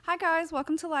Hi guys,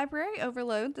 welcome to Library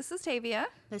Overload. This is Tavia.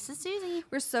 This is Susie.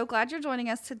 We're so glad you're joining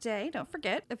us today. Don't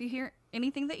forget, if you hear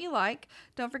anything that you like,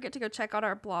 don't forget to go check out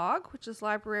our blog, which is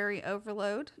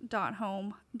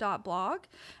libraryoverload.home.blog.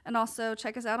 And also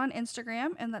check us out on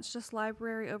Instagram, and that's just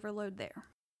Library Overload there.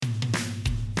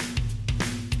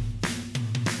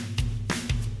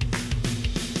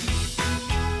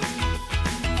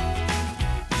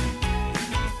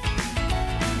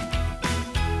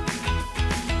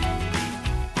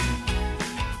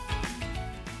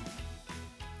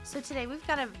 So today we've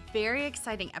got a very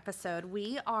exciting episode.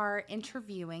 We are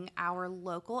interviewing our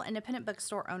local independent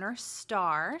bookstore owner,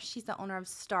 Star. She's the owner of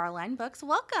Starline Books.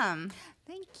 Welcome.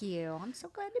 Thank you. I'm so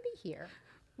glad to be here.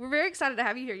 We're very excited to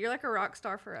have you here. You're like a rock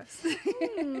star for us.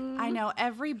 I know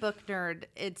every book nerd,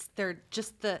 they're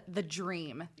just the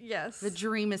dream. Yes. The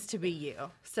dream is to be you.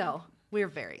 So we're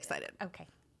very excited. Okay.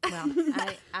 Well,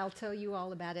 I'll tell you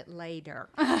all about it later.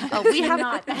 Oh, we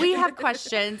have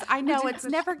questions. I know it's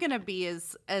never going to be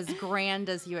as grand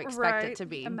as you expect it to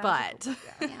be, but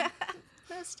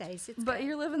Most days, but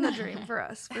you're living the dream for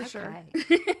us, for sure.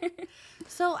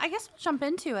 So I guess we'll jump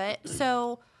into it.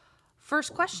 So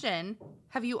first question,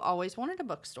 have you always wanted a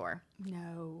bookstore?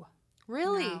 No.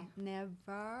 Really? No,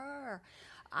 never.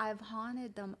 I've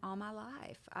haunted them all my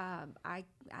life. I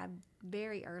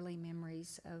very early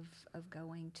memories of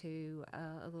going to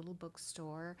a little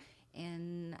bookstore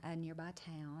in a nearby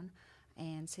town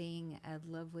and seeing a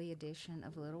lovely edition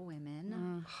of Little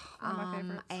Women, One of my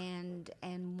favorites.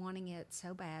 and wanting it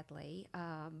so badly.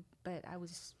 But I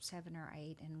was 7 or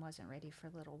 8 and wasn't ready for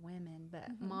Little Women.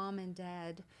 But Mom and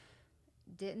Dad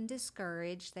didn't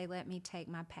discourage. They let me take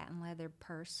my patent leather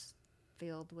purse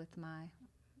filled with my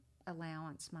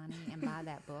allowance money and buy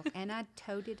that book, and I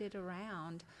toted it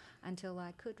around until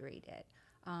I could read it.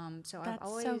 So That's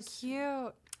so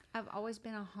cute. I've always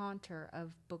been a haunter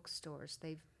of bookstores.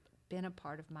 They've been a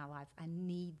part of my life. I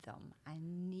need them. I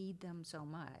need them so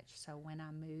much. So when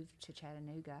I moved to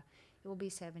Chattanooga, it will be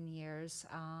 7 years.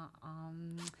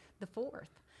 The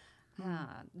 4th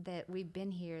that we've been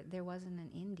here, there wasn't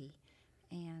an indie,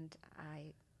 and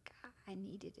I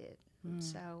needed it.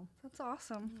 So That's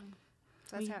awesome.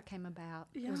 that's how it came about.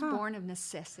 Yeah. It was born of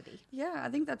necessity. Yeah, I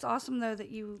think that's awesome, though, that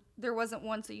there wasn't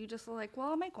one, so you just were like, well,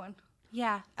 I'll make one.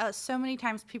 Yeah. So many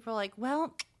times people are like,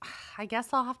 well, I guess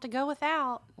I'll have to go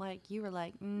without. Like, you were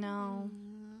like, no.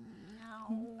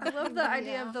 No. I love the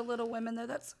idea of the Little Women, though.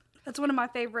 That's one of my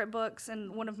favorite books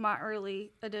and one of my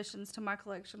early additions to my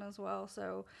collection as well.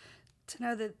 So to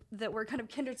know that we're kind of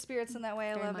kindred spirits in that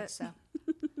way, I Very love much it. so.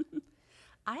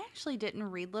 I actually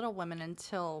didn't read Little Women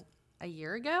until a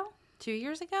year ago, 2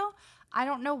 years ago. I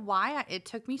don't know why it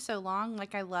took me so long.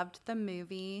 Like, I loved the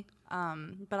movie,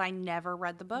 but I never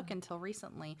read the book until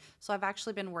recently. So I've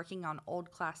actually been working on old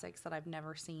classics that I've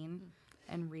never seen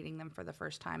and reading them for the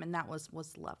first time, and that was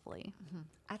lovely.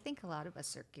 I think a lot of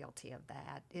us are guilty of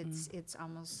that. It's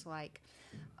almost like,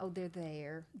 oh, they're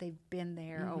there. They've been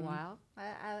there a while.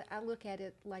 I look at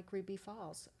it like Ruby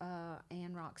Falls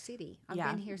and Rock City. I've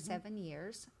been here 7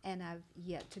 years, and I've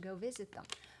yet to go visit them.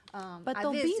 But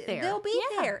they'll be there. They'll be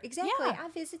Yeah. there, exactly. Yeah. I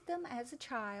visit them as a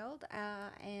child,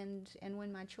 and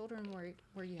when my children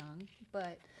were young.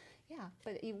 But yeah,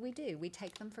 we do. We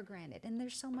take them for granted, and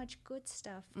there's so much good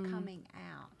stuff coming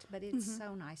out. But it's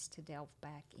so nice to delve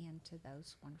back into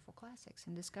those wonderful classics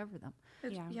and discover them.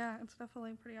 Yeah, it's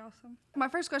definitely pretty awesome. My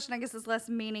first question, I guess, is less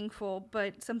meaningful,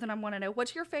 but something I want to know.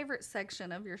 What's your favorite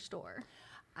section of your store?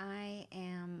 I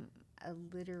am a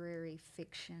literary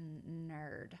fiction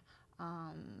nerd.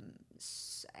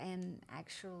 And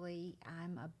actually,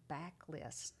 I'm a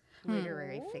backlist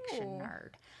literary fiction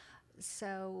nerd.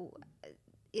 So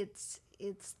it's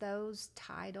those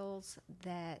titles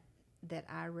that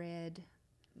I read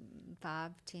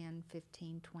 5, 10,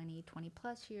 15, 20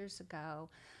 plus years ago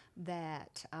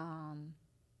that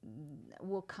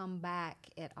will come back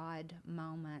at odd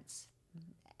moments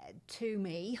to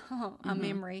me, a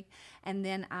memory, and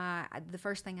then the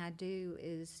first thing I do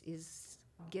is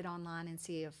get online and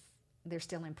see if they're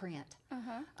still in print,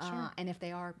 and if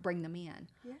they are, bring them in,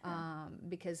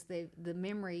 because the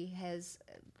memory has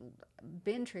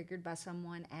been triggered by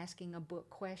someone asking a book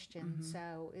question.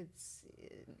 So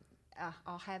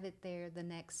I'll have it there the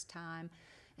next time,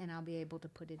 and I'll be able to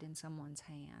put it in someone's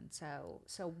hand. So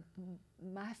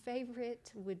my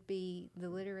favorite would be the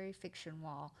literary fiction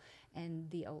wall and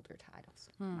the older titles.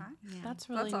 That's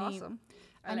really neat. Awesome.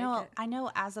 I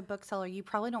know as a bookseller, you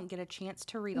probably don't get a chance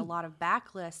to read a lot of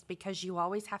backlist because you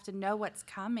always have to know what's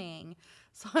coming.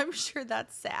 So I'm sure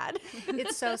that's sad.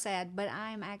 It's so sad, but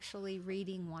I'm actually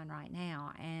reading one right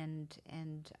now, and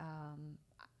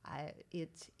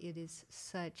it is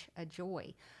such a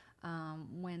joy.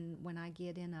 When I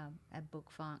get in a book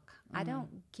funk, I don't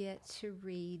get to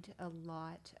read a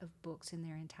lot of books in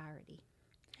their entirety.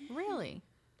 Really?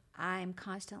 I'm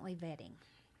constantly vetting.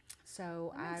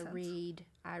 So That makes sense.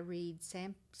 I read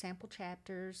sample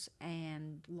chapters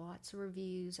and lots of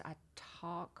reviews. I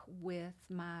talk with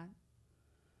my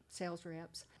sales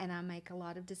reps, and I make a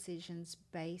lot of decisions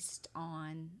based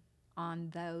on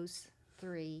those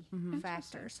three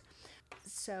factors.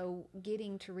 So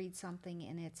getting to read something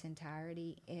in its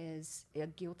entirety is a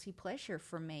guilty pleasure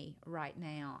for me right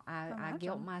now. I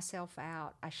guilt myself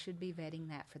out. I should be vetting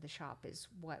that for the shop is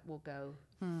what will go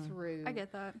through I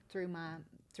get that. through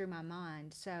my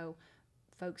mind. So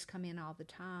folks come in all the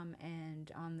time,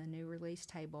 and on the new release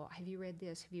table, have you read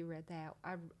this? Have you read that?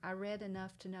 I read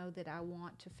enough to know that I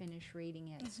want to finish reading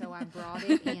it, so I brought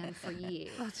it in for you.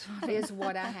 That's funny. Is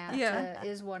what I have Yeah. to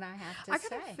I say.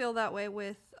 kind of feel that way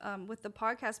with the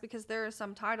podcast, because there are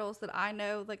some titles that I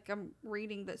know, like I'm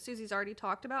reading, that Susie's already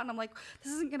talked about, and I'm like,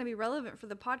 this isn't going to be relevant for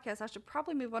the podcast. I should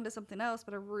probably move on to something else,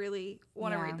 but I really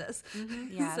want to Yeah. read this.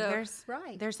 Yeah, So-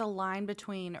 Right. there's a line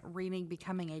between reading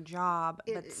becoming a job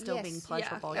but still yes. being Yeah,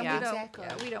 pleasurable. and Yeah. Exactly.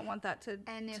 we don't want that to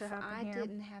And if happen I here.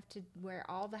 didn't have to wear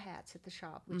all the hats at the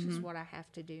shop, which is what I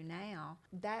have to do now,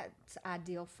 that's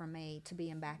ideal for me, to be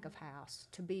in back of house,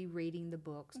 to be reading the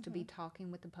books, to be talking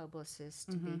with the publicists,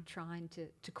 to be trying to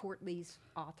court these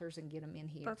authors and get them in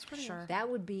here. That's pretty Sure. That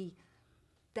would be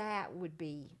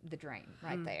the dream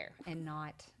right there, and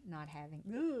not having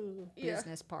Yeah.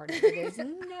 business part of it is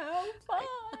no fun.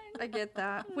 I get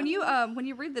that. When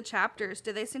you read the chapters,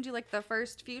 do they send you like the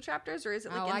first few chapters, or is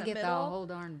it like in I the get middle? the whole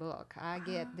darn book.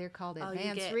 They're called Oh, you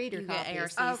advanced get- reader you get copies.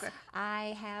 ARCs. Oh, okay. I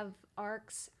have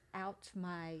ARCs out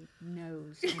my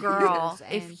nose. and Girl, ears,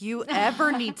 if and- you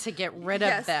ever need to get rid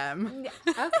Yes. of them,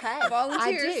 okay,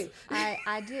 Volunteers.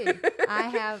 I do.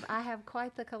 I have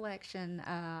quite the collection.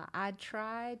 I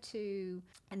try to,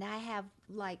 and I have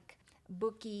like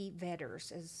bookie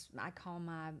vetters, as I call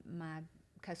my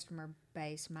customer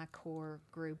base, my core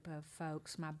group of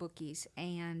folks, my bookies,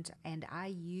 and I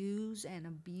use and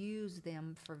abuse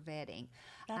them for vetting.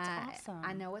 That's I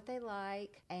awesome. know what they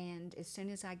like, and as soon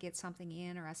as I get something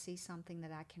in, or I see something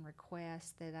that I can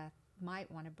request that I might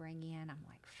want to bring in, I'm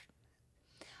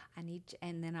like, I need to,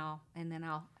 and then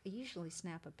I'll usually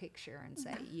snap a picture and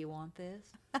say, "You want this?"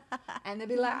 And they'll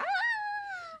be like, "Ah!"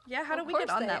 Yeah, how do Of we get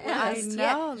course on that they- list? I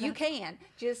know, Yeah, you can.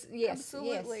 Just yes,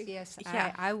 Absolutely. yes.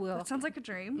 Yeah. I will. That sounds like a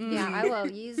dream. Yeah, I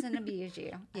will use and abuse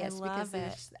you. Yes, love because it.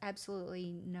 there's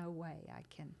absolutely no way I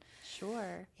can,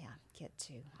 sure. get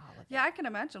to all of Yeah, I can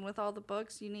imagine with all the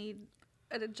books you need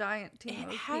a giant team It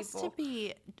of has people. to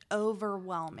be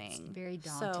overwhelming. It's very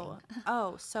So,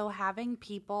 daunting. so having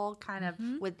people kind of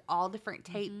with all different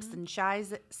tapes and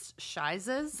shizes.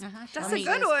 That's a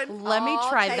good one. Let me All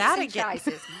try tapes that and again.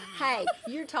 choices. Hey,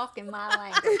 you're talking my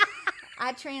language.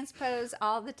 I transpose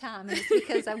all the time, and it's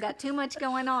because I've got too much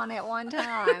going on at one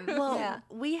time. Well, yeah.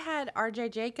 we had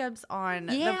RJ Jacobs on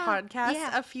the Yeah, podcast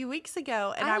yeah. a few weeks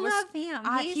ago, and I I was love him.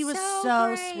 he He's was so so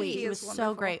great. sweet. He He was is so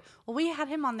wonderful. great. Well, we had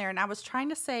him on there, and I was trying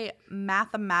to say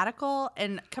mathematical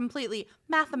and completely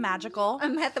mathemagical. A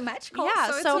mathematical. Yeah,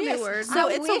 So it's so a new yes. word. So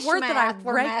I it's a wish word that I math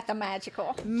were read.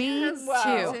 mathematical. Me Wow.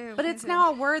 too. Me But too. it's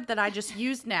now a word that I just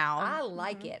use now. I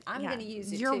like it. I'm Yeah. going to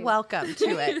use it. You're too. welcome to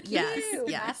it. Yes. Ew,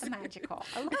 Yes. mathematical.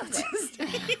 I love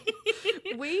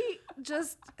it.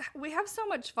 we have so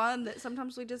much fun that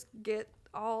sometimes we just get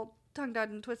all tongue-tied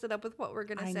and twisted up with what we're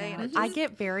gonna I say. know. And it I just,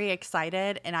 get very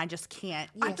excited and I just can't.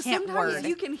 I can't sometimes word.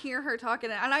 you can hear her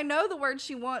talking, and I know the word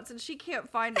she wants, and she can't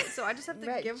find it, so I just have to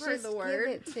Right, give her just the give word.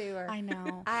 it to her. I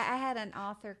know. I had an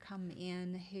author come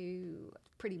in who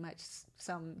pretty much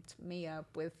summed me up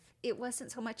with, it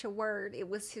wasn't so much a word, it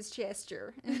was his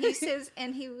gesture. And he says,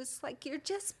 and he was like, "You're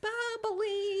just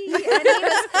bubbly."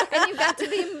 And you've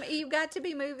got to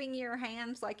be moving your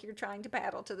hands like you're trying to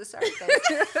paddle to the surface.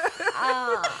 And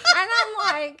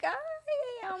I'm like,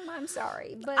 I'm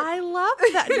sorry, but I love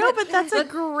that. No, but that's a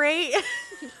great,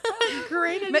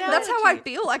 great But that's how I analogy.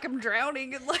 feel, like I'm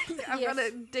drowning and like I'm Yes.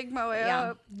 gonna dig my way yeah,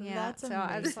 up. yeah. That's so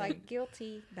I was amazing. like,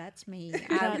 guilty. That's me.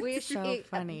 That's I wish so it,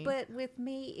 funny. but with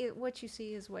me, what you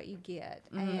see is what you get,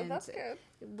 Mm-hmm. and That's good.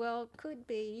 well, could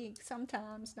be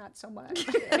sometimes, not so much.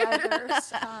 At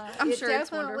others, I'm it sure it's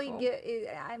definitely wonderful.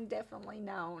 I'm definitely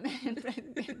known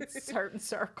in certain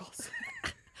circles.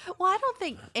 Well, I don't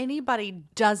think anybody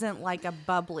doesn't like a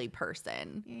bubbly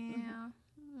person. Yeah.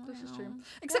 This is true.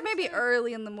 Except maybe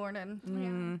early in the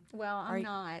morning. Well, I'm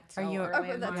not. are So you- early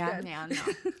Oh, in that's the good. morning.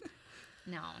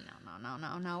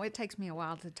 No. It takes me a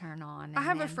while to turn on. I and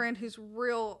have a then- friend who's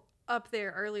real up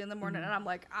there early in the morning, and I'm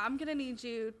like, I'm gonna need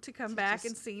you to come back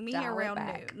and just see me dial it around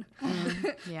back. noon.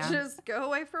 Yeah. Just go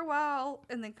away for a while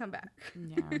and then come back.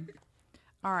 Yeah.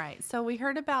 All right. So we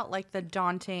heard about like the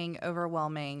daunting,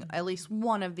 overwhelming, at least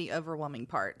one of the overwhelming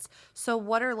parts. So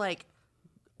what are like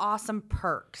awesome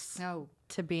perks Oh,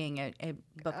 to being a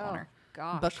book owner?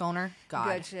 gosh. Book owner? God.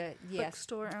 Gotcha. Yes.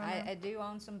 Bookstore owner. I do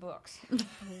own some books.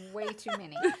 Way too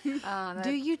many.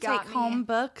 Do you take home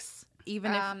books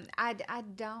even if I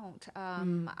don't.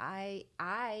 I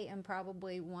am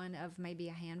probably one of maybe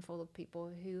a handful of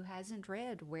people who hasn't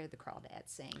read Where the Crawdads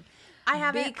Sing. I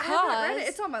haven't I haven't read it.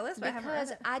 It's on my list, but I haven't read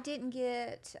Because it. I didn't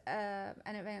get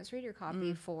an advanced reader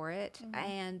copy for it,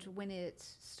 and when it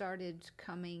started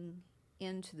coming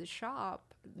into the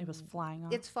shop, it was flying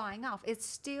off? it's flying off. It's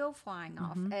still flying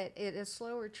off at a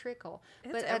slower trickle.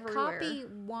 It's but everywhere. a copy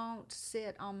won't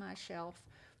sit on my shelf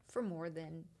for more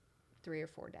than 3 or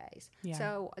 4 days. Yeah.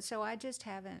 So I just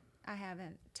haven't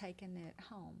taken it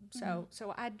home.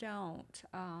 So I don't.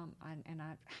 I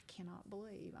cannot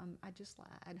believe I just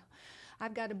lied.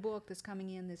 I've got a book that's coming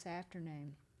in this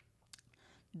afternoon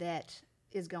that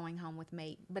is going home with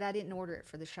me, but I didn't order it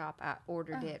for the shop. I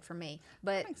ordered it for me.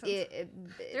 But makes sense.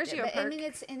 There's your I mean,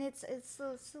 perk. it's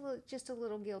just a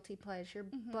little guilty pleasure.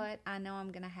 But I know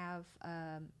I'm going to have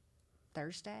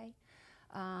Thursday,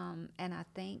 and I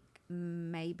think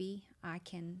maybe I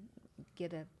can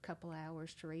get a couple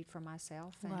hours to read for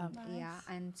myself. And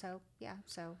Love.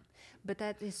 so, but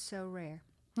that is so rare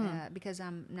because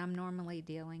I'm normally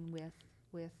dealing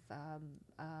with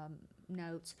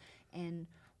notes and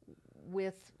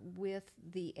with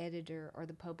the editor or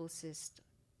the publicist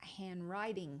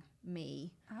handwriting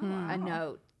me a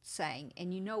note saying,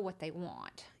 and you know what they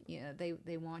want. You know,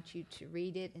 they want you to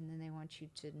read it, and then they want you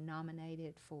to nominate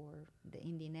it for the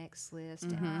Indie Next list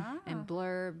and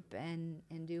blurb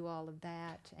and do all of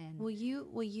that. And Will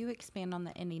you expand on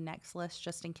the Indie Next list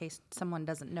just in case someone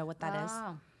doesn't know what that is?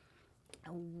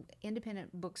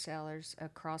 Independent booksellers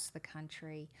across the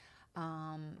country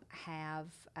have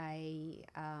a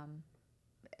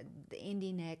the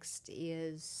Indie Next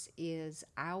is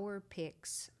our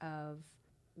picks of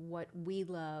what we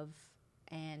love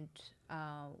and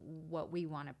what we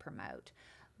want to promote.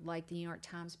 Like the New York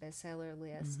Times bestseller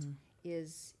list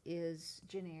is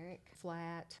generic,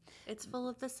 flat, It's full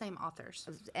of the same authors.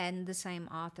 and the same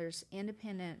authors.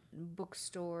 Independent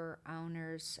bookstore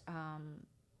owners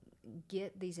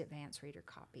get these advanced reader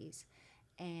copies,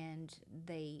 and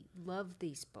they love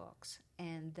these books,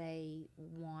 and they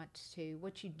want to.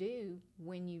 What you do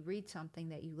when you read something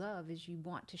that you love is you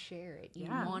want to share it. You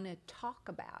Yeah. want to talk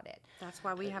about it. That's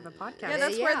why we have a podcast. Yeah,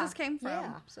 that's where Yeah, this came from.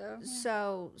 yeah.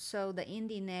 So So the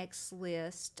Indie Next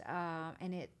list,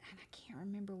 and I can't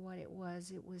remember what it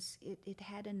was. It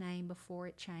had a name before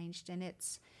it changed, and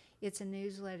it's a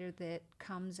newsletter that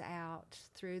comes out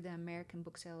through the American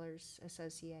Booksellers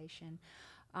Association.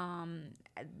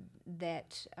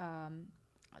 That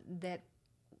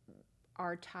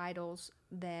are titles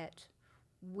that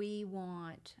we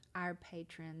want our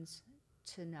patrons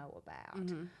to know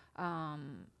about.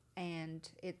 And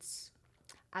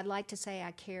I'd like to say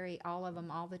I carry all of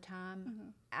them all the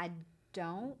time. I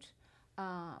don't,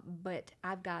 but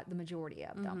I've got the majority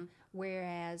of them.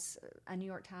 Whereas a New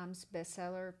York Times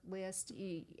bestseller list,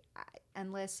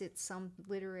 unless it's some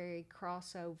literary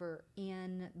crossover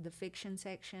in the fiction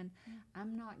section,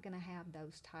 I'm not going to have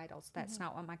those titles. That's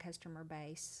not what my customer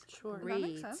base Sure.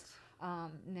 reads. that makes sense.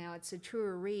 Now, it's a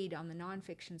truer read on the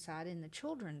nonfiction side and the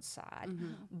children's side,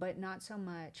 but not so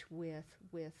much with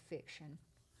fiction.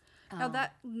 Now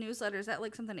that newsletter, is that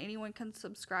like something anyone can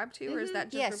subscribe to, or is that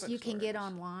just Yes, for you can get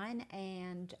bookstores? online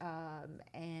and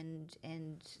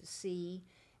see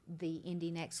the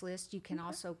Indie Next list. You can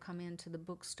also come into the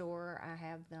bookstore. I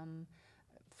have them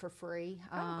for free.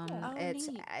 cool. Oh, It's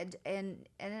neat. and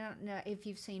I don't know if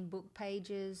you've seen book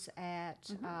pages at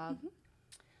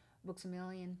Books A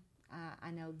Million.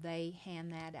 I know they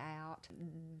hand that out.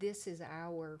 This is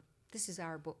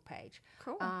our book page.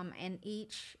 Cool. And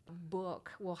each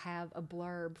book will have a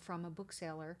blurb from a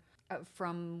bookseller,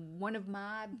 from one of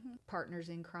my partners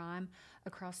in crime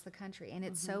across the country. And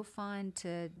it's so fun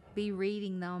to be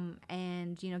reading them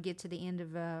and, get to the end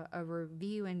of a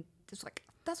review and just like,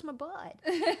 that's my bud.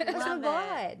 That's my Love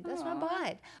bud. That's my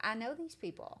bud. I know these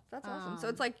people. That's awesome. So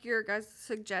it's like your guys'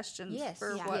 suggestions Yes,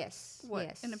 for Yeah. what yes,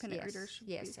 independent yes, readers should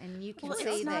yes, be. and you can Well, see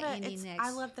it's that not Indie Next. I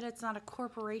love that it's not a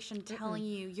corporation telling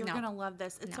you you're No. gonna love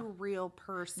this. It's a real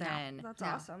person. That's No.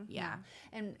 awesome. Yeah.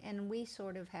 And we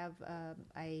sort of have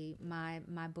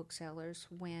my booksellers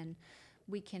when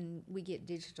we get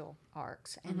digital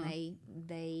arcs and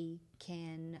they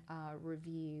can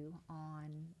review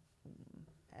on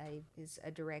is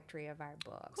a directory of our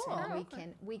books, Cool. and Oh,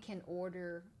 we okay. can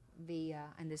order via,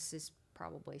 and this is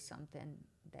probably something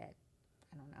that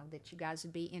I don't know that you guys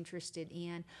would be interested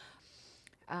in.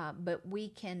 But we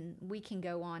can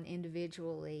go on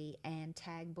individually and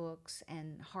tag books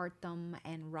and heart them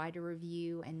and write a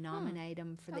review and nominate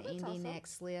them for Oh, the that's Indie awesome.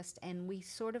 Next list. And we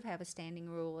sort of have a standing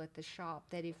rule at the shop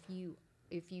that if you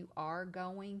are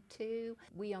going to,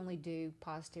 we only do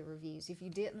positive reviews. If you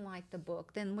didn't like the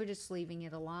book, then we're just leaving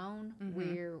it alone.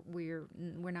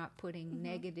 We're not putting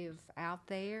negative out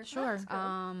there. Sure. Good.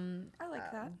 I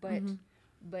like that.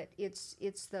 But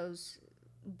it's those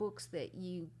books that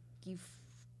you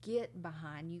get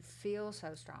behind, you feel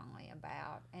so strongly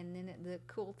about, and then the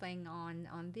cool thing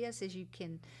on this is you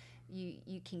can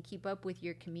keep up with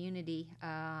your community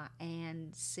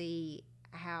and see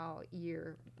how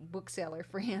your bookseller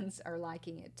friends are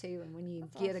liking it too. And when you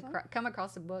That's awesome. come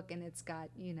across a book and it's got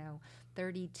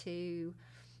 32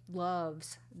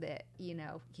 loves, that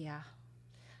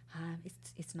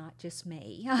it's not just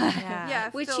me. Yeah,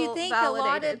 I Which you feel think a lot of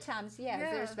validated. times, Yeah.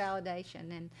 there's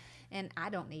validation, and I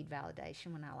don't need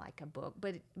validation when I like a book,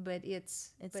 but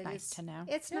it's nice to know.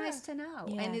 It's Yeah. nice to know,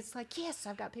 and Yes. it's like, yes,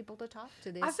 I've got people to talk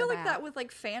to this. I feel like about. that with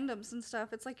like fandoms and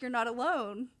stuff. It's like you're not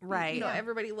alone. Right. You know, Yeah.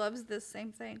 everybody loves this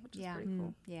same thing, which is Yeah. pretty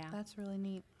cool. Yeah. That's really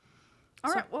neat.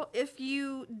 All right. Well, if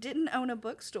you didn't own a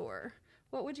bookstore,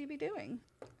 what would you be doing?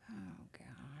 Oh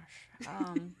gosh.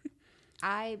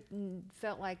 I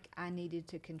felt like I needed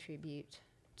to contribute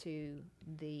to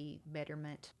the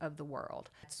betterment of the world.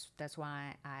 That's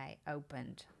why I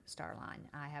opened Starline.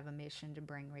 I have a mission to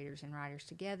bring readers and writers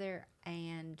together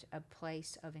and a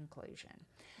place of inclusion.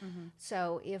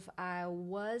 So if I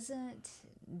wasn't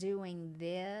doing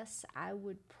this, I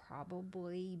would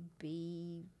probably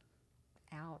be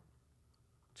out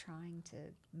trying to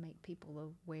make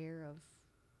people aware of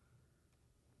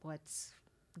what's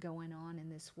going on in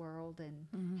this world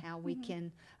and how we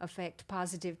can affect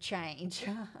positive change.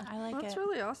 I like That's it.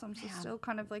 really awesome. So Yeah. still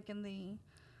kind of like in the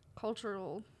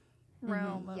cultural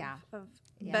realm of, Yeah. of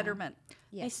Yeah. betterment.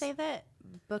 They say that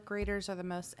book readers are the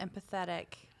most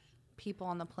empathetic people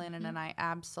on the planet, and I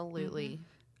absolutely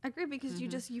I agree because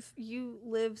you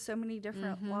live so many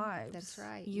different lives. That's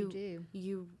right. you You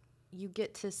do. you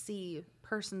get to see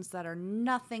persons that are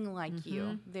nothing like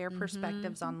you, their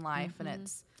perspectives on life, and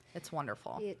it's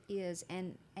wonderful. It is,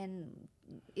 and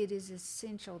it is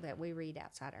essential that we read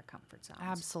outside our comfort zones.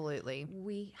 Absolutely.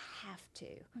 We have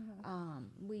to.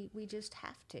 We just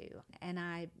have to. And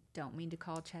I don't mean to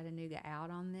call Chattanooga out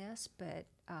on this, but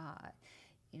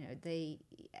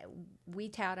we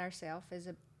tout ourselves as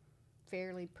a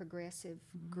fairly progressive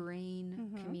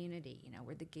green community.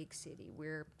 We're the gig city.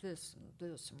 We're this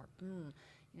and we're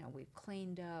we've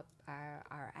cleaned up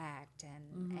our act,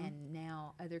 and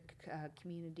now other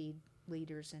community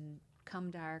leaders and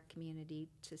come to our community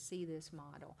to see this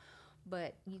model.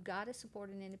 But you got to support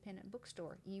an independent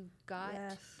bookstore. You've got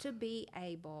Yes. to be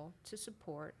able to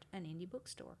support an indie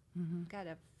bookstore. Got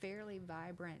a fairly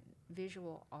vibrant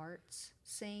visual arts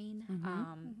scene,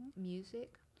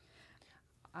 music,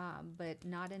 but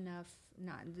not enough.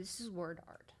 This is word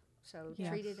art, so Yes.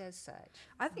 treat it as such.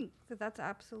 I think that that's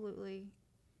absolutely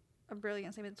a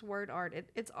brilliant statement. It's word art.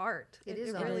 It's art. It is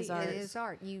It art. really art. It is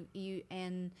art. You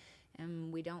and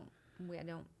we don't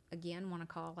again want to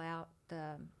call out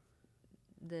the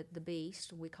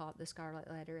beast. We call it the Scarlet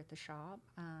Letter at the shop.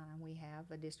 We have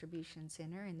a distribution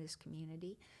center in this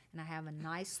community, and I have a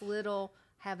nice little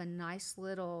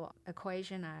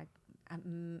equation.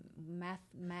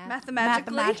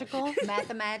 Mathematically.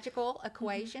 Mathematical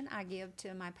equation I give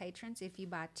to my patrons. If you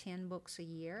buy 10 books a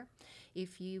year,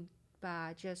 if you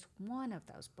buy just one of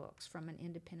those books from an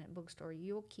independent bookstore,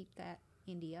 you'll keep that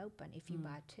indie open. If you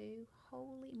buy two,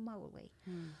 holy moly.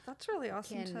 That's really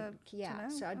awesome to know.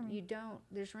 So I mean, you don't,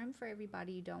 there's room for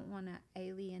everybody. You don't want to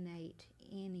alienate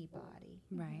anybody.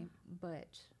 Right.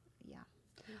 But yeah.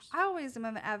 I always am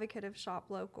an advocate of shop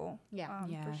local. Yeah. For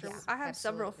Yes. sure. Yeah, I have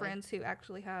several absolutely. friends who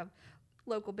actually have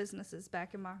local businesses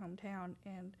back in my hometown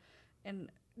and in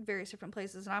various different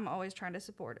places, and I'm always trying to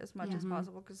support as much as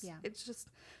possible because Yeah. it's just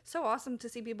so awesome to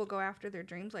see people go after their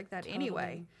dreams like that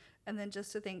anyway. And then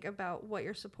just to think about what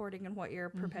you're supporting and what you're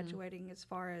perpetuating as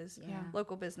far as Yeah.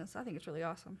 local business, I think it's really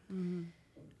awesome.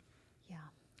 Yeah.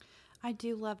 I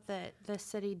do love that the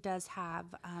city does have,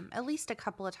 at least a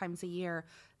couple of times a year,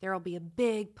 there will be a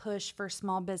big push for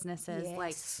small businesses.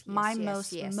 Like Yes, my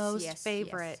yes, yes, most yes,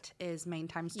 favorite is Main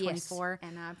Times 24. Yes,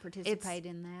 and I participate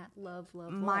in that. Love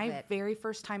My it. very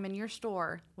first time in your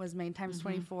store was Main Times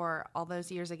 24 all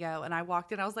those years ago, and I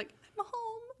walked in, I was like, I'm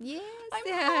home. Yes. I'm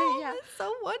yeah, home. yeah. It's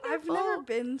so wonderful. I've never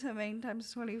been to Maine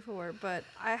times 24, but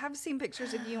I have seen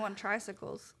pictures of you on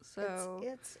tricycles. So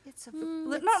It's a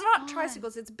not fun.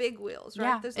 tricycles, it's big wheels, right?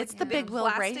 Yeah, There's it's like the big wheel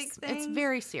plastic race. It's things.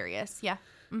 very serious. Yeah.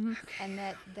 Mm-hmm. And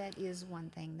that is one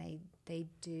thing they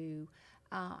do,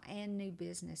 and new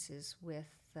businesses with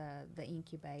the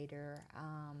incubator,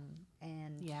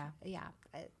 and Yeah.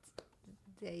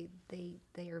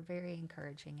 they are very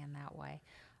encouraging in that way.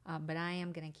 But I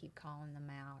am going to keep calling them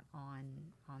out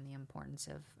on the importance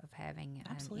of having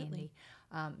Absolutely. an Indy.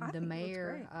 I The think that's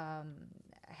mayor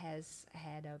great. has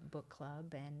had a book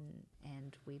club,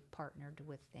 and we partnered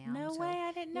with them. No So, way,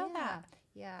 I didn't know yeah, that.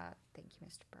 Yeah, thank you,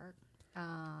 Mr. Burke.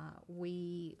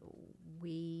 We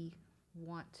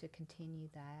want to continue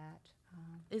that.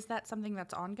 Is that something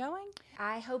that's ongoing?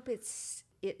 I hope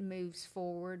it moves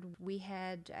forward. We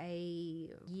had a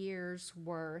year's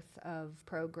worth of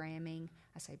programming.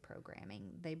 I say programming.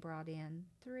 They brought in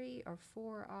 3 or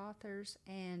 4 authors,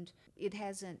 and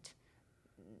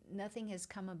nothing has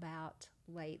come about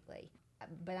lately.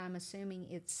 But I'm assuming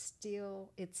it's still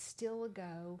a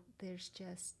go. There's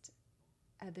just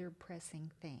other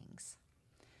pressing things.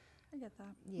 I get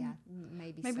that. Yeah,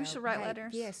 maybe. Maybe we so. should write Hey,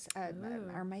 letters. Yes, Ooh.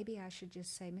 or maybe I should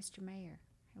just say, Mr. Mayor,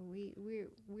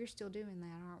 we're still doing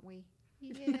that, aren't we?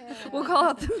 Yeah. We'll call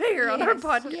out the mayor on our Yes,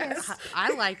 podcast. yes.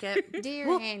 I like it. Dear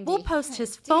We'll Andy. post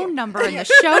his Dear- phone number in the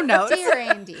show notes. Dear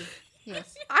Andy.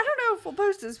 Yes. I don't know if we'll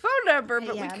post his phone number,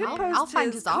 but Yeah, we could I'll- post I'll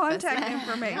find his his office. contact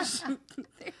information.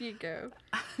 There you go.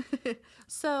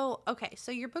 So, okay,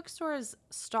 so your bookstore is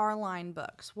Starline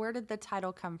Books. Where did the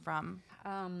title come from?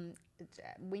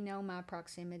 We know my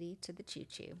proximity to the Choo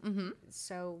Choo. Mm-hmm.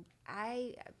 So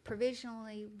I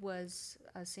provisionally was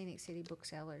a Scenic City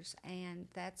Booksellers, and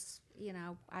that's,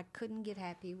 I couldn't get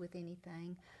happy with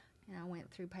anything. And I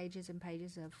went through pages and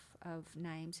pages of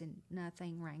names, and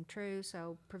nothing rang true.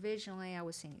 So provisionally, I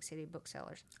was Scenic City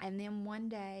Booksellers. And then one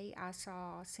day, I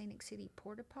saw Scenic City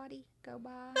Porta Potty go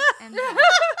by, and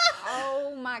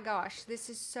oh my gosh, this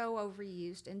is so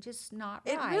overused and just not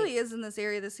It right. really is in this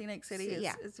area, the Scenic City.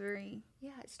 Yeah. It's very...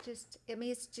 Yeah, it's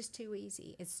just too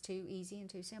easy. It's too easy and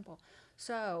too simple.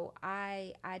 So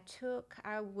I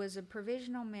was a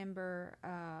provisional member,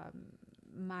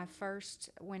 my first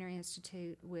Winter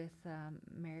Institute with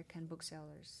American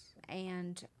Booksellers,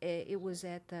 and it was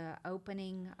at the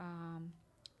opening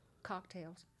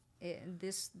cocktails.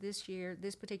 This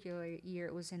particular year,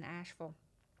 it was in Asheville,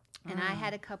 and I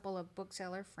had a couple of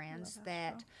bookseller friends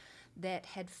that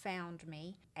had found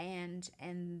me, and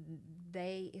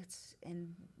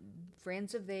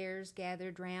friends of theirs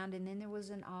gathered round, and then there was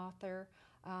an author,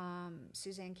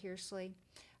 Suzanne Kearsley,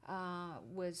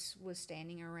 was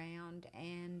standing around,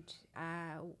 and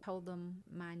I told them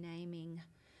my naming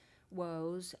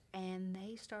woes, and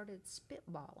they started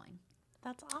spitballing.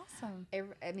 That's awesome.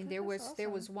 There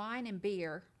was wine and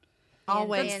beer.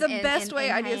 Always. That's the best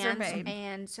way ideas are made.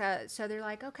 And so they're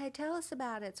like, okay, tell us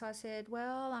about it. So I said,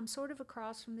 well, I'm sort of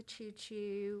across from the Choo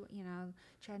Choo,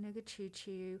 Chattanooga Choo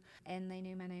Choo. And they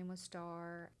knew my name was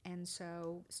Star. And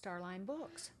so Starline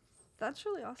Books That's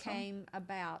really awesome. came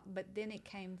about. But then it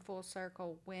came full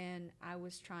circle when I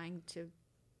was trying to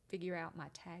figure out my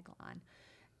tagline.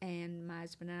 And my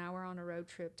husband and I were on a road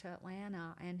trip to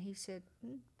Atlanta, and he said,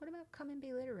 what about Come and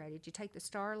Be Literated? You take the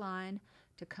Starline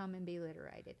to Come and Be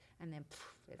Literated. And then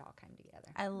it all came together.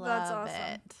 I love That's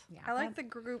awesome. it. Yeah. I like the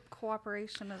group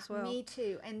cooperation as well. Me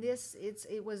too. And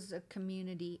it was a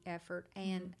community effort,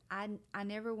 and I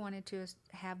never wanted to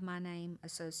have my name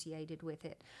associated with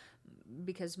it,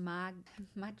 because my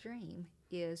dream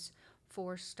is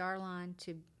for Starline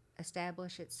to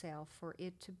establish itself, for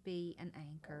it to be an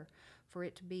anchor, for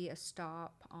it to be a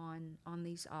stop on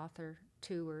these author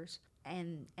tours,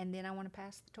 and then I want to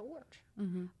pass the torch.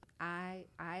 Mm-hmm. I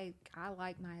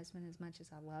like my husband as much as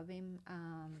I love him,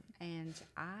 and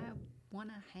I want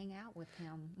to hang out with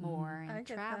him more I and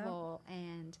get travel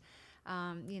and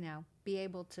be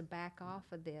able to back off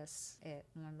of this at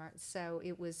one part. So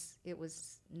it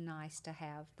was nice to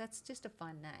have. That's just a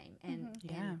fun name,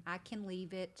 and I can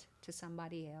leave it to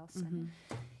somebody else. And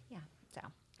so.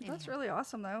 That's anyhow. really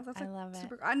awesome, though. That's I love it.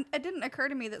 super. It didn't occur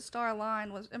to me that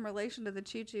Starline was in relation to the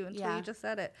Choo Choo until you just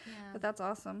said it. Yeah. But that's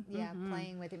awesome. Yeah,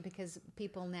 playing with it, because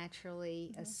people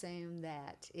naturally assume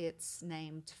that it's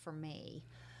named for me.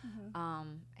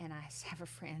 And I have a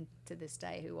friend to this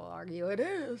day who will argue it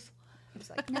is. It's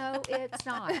like, no, it's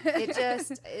not. It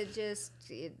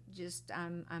just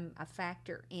I'm a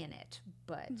factor in it,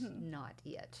 but not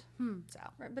it. So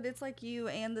Right, but it's like you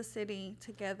and the city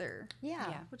together.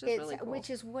 yeah, Which is really cool. which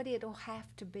is what it'll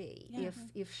have to be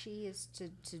if she is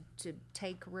to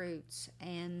take roots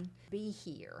and be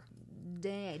here.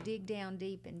 dig down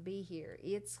deep and be here.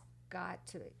 It's got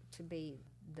to be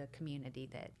the community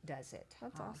that does it.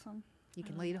 That's awesome. You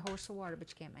can lead a horse to water, but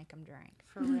you can't make them drink.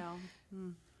 For real.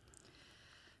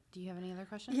 Do you have any other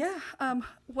questions? Yeah.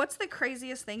 What's the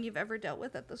craziest thing you've ever dealt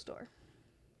with at the store?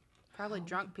 Probably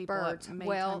drunk people Birds. at May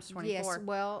Well, times 24. yes.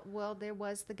 Well, there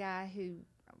was the guy who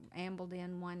ambled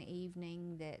in one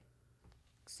evening that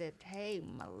said, "Hey,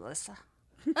 Melissa,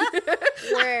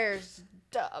 where's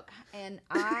Doug?" And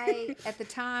I, at the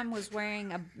time, was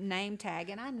wearing a name tag,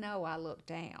 and I know I looked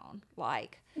down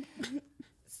like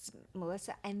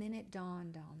Melissa, and then it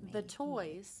dawned on me. The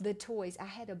toys. The toys. I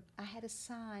had a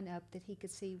sign up that he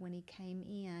could see when he came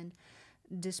in,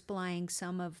 displaying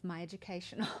some of my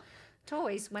educational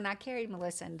toys when I carried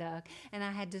Melissa and Doug, and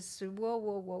I had to say,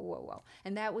 whoa,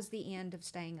 and that was the end of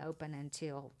staying open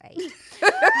until 8.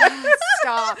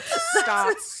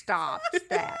 Stop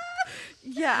that.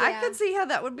 Yeah, I could see how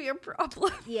that would be a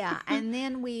problem. Yeah, and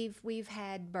then we've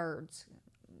had birds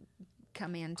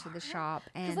come into the shop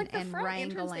and like the and front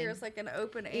entrance wrangling. there is like an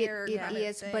open air. It kind of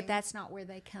is, thing. but that's not where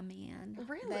they come in.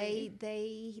 Really?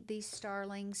 These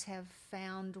starlings have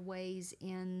found ways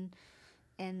in,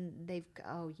 and they've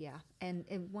and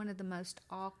one of the most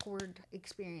awkward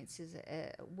experiences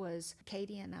was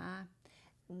Katie and I.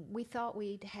 We thought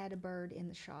we'd had a bird in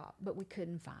the shop, but we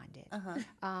couldn't find it.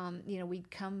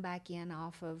 We'd come back in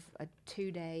off of a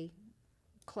 2-day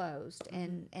closed,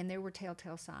 and there were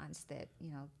telltale signs that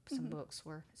some books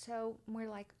were. So we're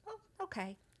like, oh,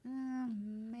 okay.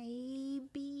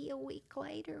 Maybe a week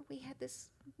later, we had this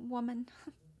woman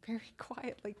very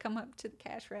quietly come up to the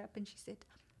cash wrap, and she said,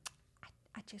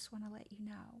 I just want to let you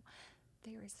know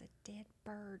there is a dead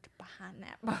bird behind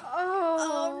that book.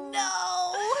 Oh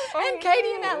no! And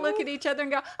Katie and I look at each other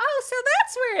and go, oh, so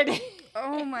that's where it is.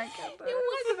 Oh my goodness!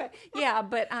 It was yeah,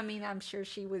 but I mean, I'm sure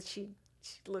she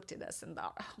looked at us and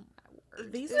thought, oh my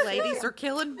word, These ladies are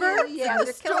killing birds. yeah, in the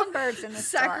they're store. killing birds in the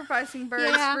store. Sacrificing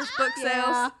birds for book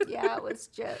sales. Yeah,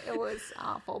 it was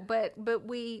awful. But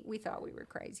we thought we were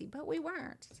crazy, but we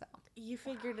weren't. So You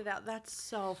figured it out. That's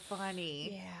so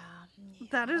funny. yeah.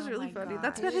 That is Oh really my funny. God.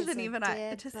 That's better There's than a even I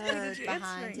dead anticipated you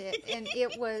behind answering. it, and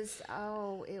it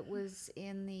was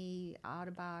in the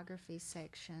autobiography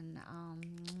section.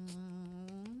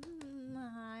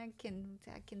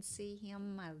 I can see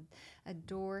him. I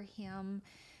adore him.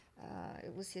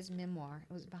 It was his memoir.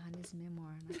 It was behind his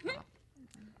memoir, and I thought,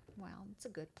 wow, it's a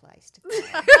good place to go.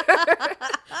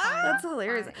 That's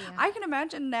hilarious. yeah. I can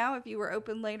imagine now if you were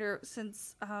open later,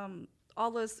 since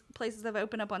all those places have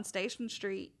opened up on Station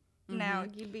Street. Now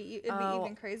it'd be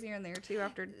even crazier in there too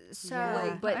after. So,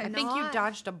 Yeah. but I think you not-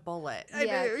 dodged a bullet.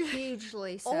 Yeah, do.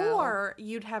 hugely so. Or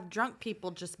you'd have drunk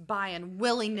people just buying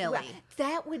willy-nilly. Well,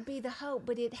 that would be the hope,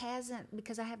 but it hasn't,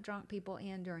 because I have drunk people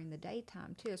in during the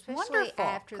daytime too, especially Wonderful.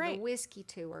 after Great. the whiskey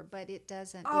tour. But it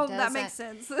doesn't. Oh, it doesn't, that makes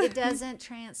sense. It doesn't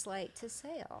translate to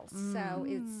sales, so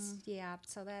it's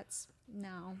So that's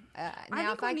no. Now,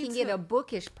 think if I we can need get to- a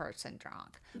bookish person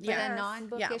drunk, but Yes. a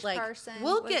non-bookish like, person,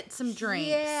 we'll get some drinks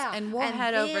yeah, and we'll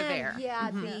head over then, there. Yeah,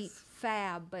 it'd be Yes.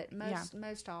 fab. But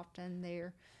most often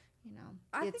they're,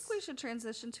 I think it's- we should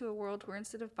transition to a world where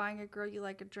instead of buying a girl you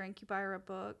like a drink, you buy her a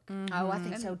book. Oh, I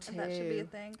think so And too. that should be a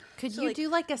thing. Could So, you like, do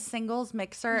like a singles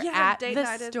mixer Yeah, at date the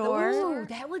night at the store? store. Ooh,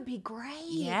 that would be great.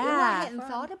 Yeah. Ooh, I hadn't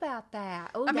thought about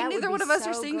that. Oh, I mean, neither one of us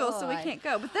are single, so we good. can't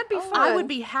go. But that'd be fun. I would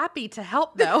be happy to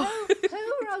help though.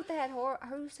 Who wrote that?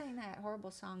 Who sang that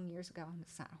horrible song years ago?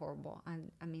 It's not horrible.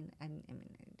 I mean,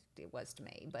 it was to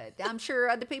me, but I'm sure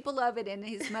other people love it, and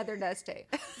his mother does too.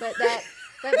 But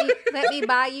let me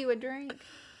buy you a drink.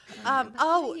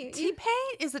 You- T-Pain?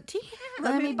 Is it T-Pain?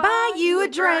 Let me buy you a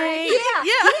drink.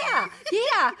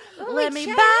 Yeah. Ooh, Let me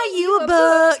change buy you a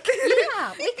book.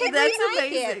 Yeah, we could That's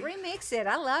remake amazing. remix it.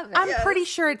 I love it. I'm pretty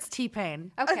sure it's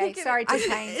T-Pain. Okay, think it- sorry,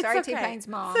 T-Pain. it's Sorry, okay. T-Pain's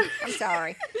mom. I'm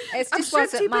sorry. It I'm just sure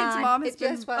wasn't T-Pain's mine. mom has It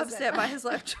been just wasn't. upset by his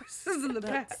life choices in the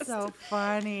past. So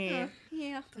funny.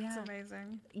 Yeah. That's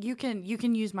amazing. You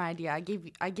can use my idea.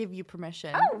 I give you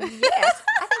permission. Oh yes,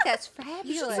 I think that's fabulous.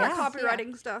 You should start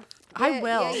copywriting stuff. I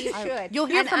will. Yeah, you should. You'll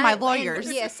hear And from my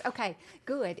lawyers. Yes. Okay.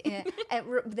 Good.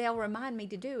 And they'll remind me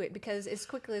to do it, because as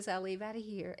quickly as I leave out of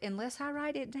here, unless I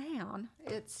write it down,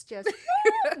 it's just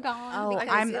gone. Oh, because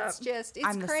I'm- it's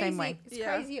I'm the crazy. same way. It's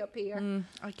Yeah. crazy up here.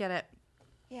 I get it.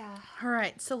 Yeah. All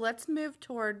right, so let's move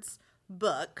towards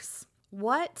books.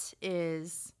 What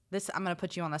is this? I'm going to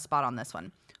put you on the spot on this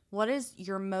one. What is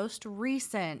your most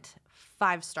recent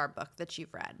 5-star book that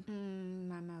you've read?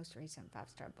 My most recent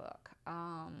 5-star book.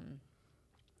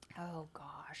 Oh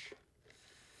gosh.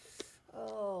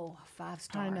 Oh,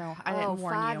 5-star. I know. I didn't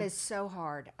warn five you. is so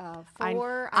hard. I-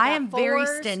 4. I got am very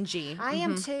 4s. stingy. I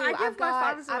am too. I give I've my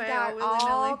got, 5s I've away got willy-nilly.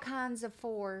 all kinds of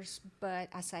 4s, but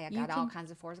I say I You got all can-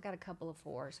 kinds of 4s. I got a couple of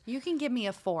 4s. You can give me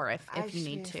a 4 if you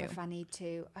need If- to. If I need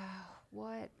to. Oh,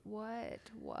 what?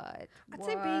 I'd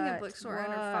say being a bookstore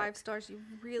owner, 5 stars, you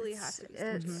really have to be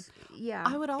stingy. It's, yeah.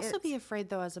 I would also be it's- afraid,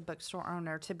 though, as a bookstore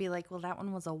owner, to be like, well, that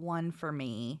one was a 1 for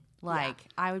me. Like,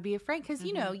 I would be afraid because,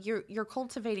 you know, you're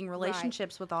cultivating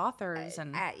relationships with authors.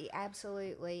 And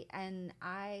Absolutely. And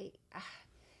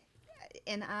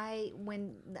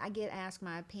when I get asked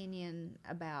my opinion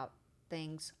about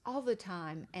things all the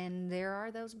time, and there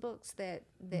are those books that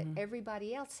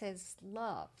everybody else has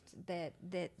loved that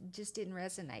just didn't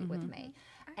resonate with me,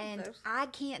 and those. I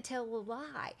can't tell a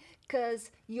lie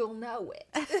because you'll know it.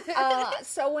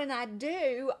 So when I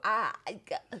do,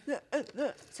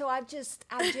 so I just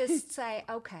say,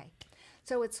 okay.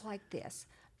 So it's like this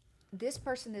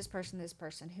person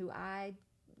who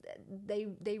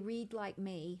they read like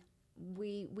me.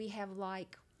 We have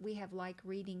like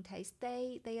reading taste.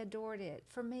 They adored it.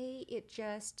 For me, I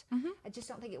just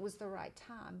don't think it was the right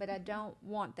time. But I don't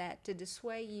want that to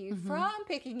dissuade you from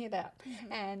picking it up.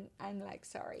 And I'm like,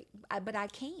 sorry, but I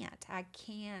can't.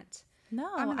 no,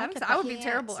 I mean, get I that. would be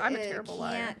terrible. I'm a terrible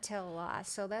liar. Can't tell a lie.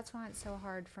 So that's why it's so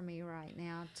hard for me right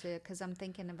now because I'm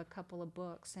thinking of a couple of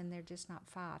books and they're just not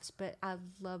 5s. But I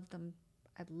love them.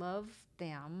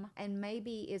 And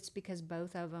maybe it's because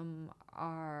both of them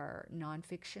are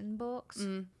nonfiction books.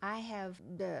 I've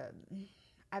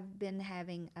been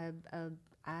having I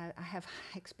have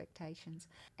high expectations,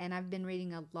 and I've been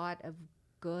reading a lot of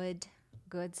good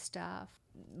stuff,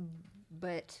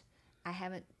 but I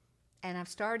haven't. And I've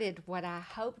started what I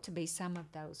hope to be some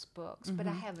of those books, but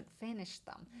I haven't finished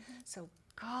them. So,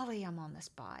 golly, I'm on the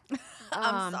spot.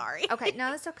 I'm sorry. Okay,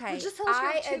 no, that's okay. Just tell us your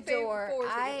I 2 favorite 4s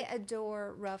I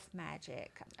adore Rough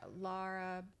Magic.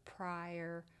 Laura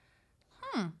Pryor.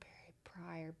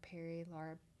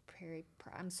 Laura Perry.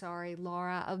 I'm sorry,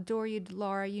 Laura. I adore you,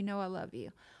 Laura. You know I love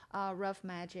you. Rough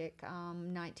Magic,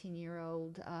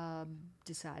 19-year-old,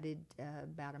 decided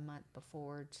about a month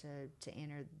before to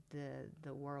enter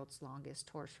the world's longest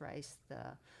horse race, the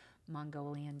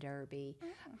Mongolian Derby.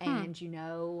 And you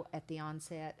know at the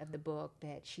onset of the book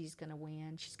that she's going to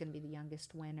win. She's going to be the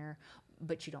youngest winner,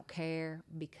 but you don't care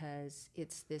because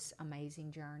it's this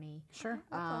amazing journey. Sure.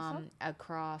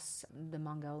 Across the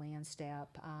Mongolian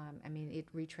steppe. I mean, it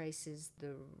retraces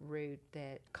the route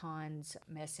that Khan's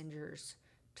messengers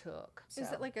took. Is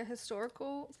So- it like a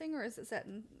historical thing, or is it set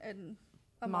in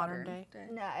a Modern modern day?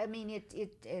 No, I mean it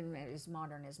as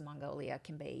modern as Mongolia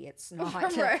can be. It's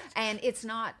not, Right. and it's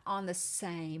not on the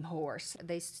same horse.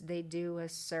 They do a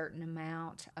certain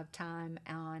amount of time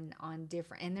on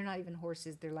different, and they're not even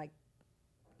horses. They're like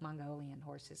Mongolian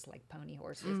horses, like pony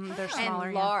horses. They're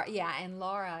smaller. And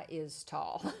Laura is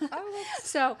tall. Oh,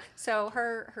 So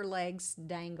her legs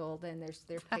dangled, and there's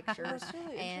their pictures. That's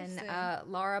really and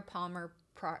interesting. Laura Pryor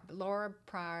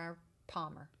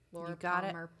Palmer. Laura You got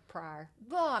it. Palmer Pryor.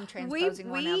 Well, I'm we transposing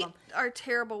one of them. are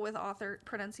terrible with author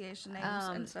pronunciation names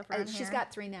and stuff around here. She's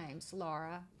got 3 names,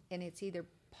 Laura, and it's either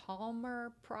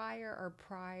Palmer Pryor or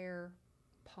Pryor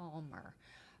Palmer.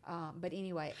 But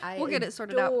anyway, I We'll get it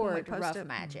sorted out when we adored post Rough it.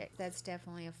 Magic. That's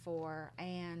definitely a 4.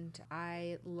 And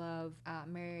I love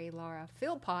Mary Laura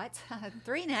Philpotts.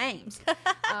 3 names.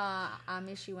 I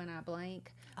Miss You When I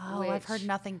Blink. Oh, I've heard which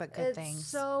nothing but good it's things.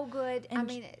 so good. And I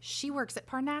mean, she works at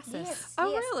Parnassus. yes.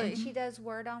 Oh, yes. really? And she does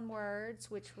Word on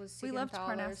Words, which was We loved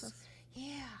Siegenthaler's. Parnassus.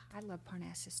 Yeah, I love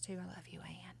Parnassus too. I love you,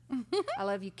 Anne. I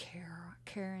love you,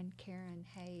 Karen. Karen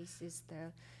Hayes is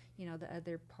the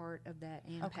other part of that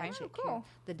Anne Okay. Patchett, Oh, cool.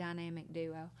 the dynamic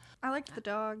duo. I liked the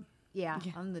dog. Yeah,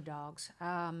 on the dogs.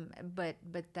 But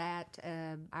that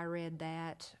I read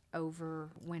that over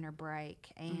winter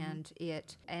break, and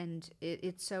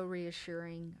it's so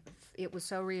reassuring. It was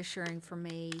so reassuring for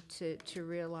me to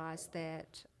realize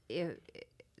that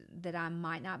that I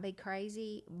might not be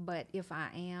crazy, but if I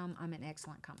am, I'm in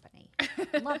excellent company.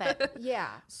 Love it. Yeah.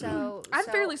 So I'm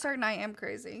so- fairly certain I am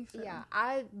crazy. So. Yeah,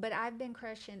 but I've been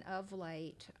crushing of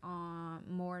late on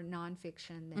more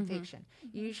nonfiction than fiction.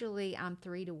 Usually I'm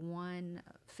 3-to-1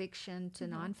 fiction to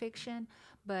nonfiction,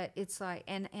 but it's like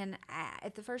and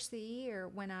at the first of the year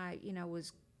when I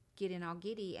was getting all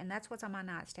giddy, and that's what's on my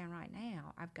nightstand right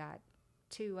now. I've got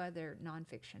 2 other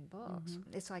nonfiction books.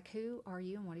 It's like, who are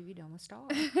you and what have you done with Star?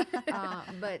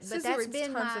 But Susie that's reads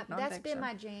been tons of that's been nonfiction.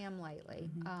 my jam lately.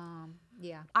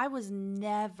 Yeah. I was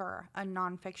never a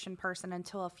nonfiction person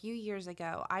until a few years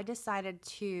ago. I decided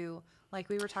to, like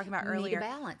we were talking about Need a earlier,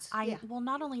 balance. well,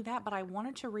 not only that, but I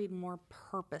wanted to read more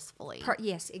purposefully.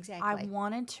 Yes, exactly. I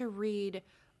wanted to read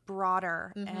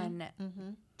broader and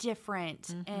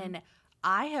different, and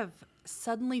I have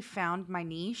suddenly found my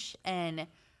niche, and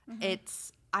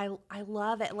it's I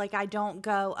love it. Like, I don't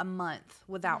go a month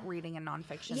without reading a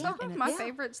nonfiction. Yeah. and My it's-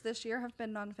 favorites this year have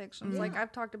been nonfictions. Like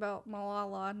I've talked about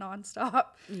Malala nonstop.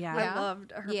 Yeah. I Yeah.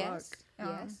 loved her Yes. book.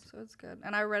 Yes. So it's good.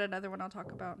 And I read another one I'll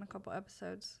talk about in a couple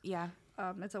episodes. yeah.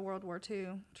 It's a World War II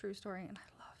true story, and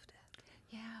I loved it.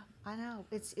 Yeah, I know.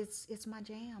 It's my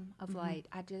jam of late.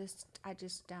 I just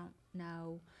don't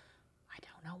know. I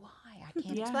don't know why. I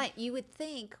can't Yeah. explain. You would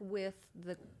think with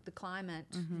the climate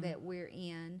that we're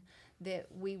in that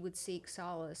we would seek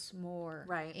solace more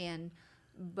Right.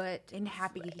 but In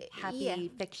happy yeah.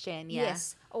 fiction, yeah.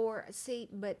 Yes, or see,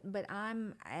 but I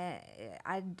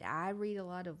read a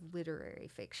lot of literary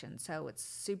fiction, so it's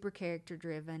super character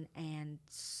driven, and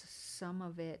some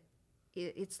of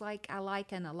it's like I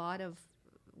liken a lot of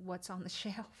what's on the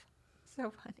shelf.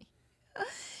 So funny.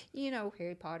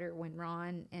 Harry Potter, when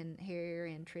Ron and Harry are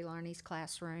in Trelawney's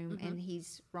classroom and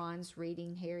Ron's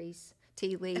reading Harry's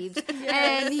tea leaves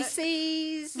and he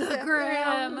sees the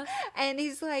Grim and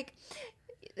he's like,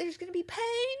 there's going to be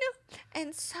pain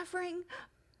and suffering,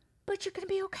 but you're going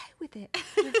to be okay with it.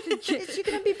 You're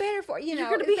going to be better for it. You're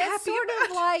gonna be that's happy sort about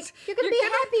of like, you're going to be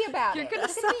happy about You're it. gonna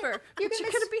suffer, You're but gonna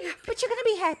you're gonna be happy. But you're going to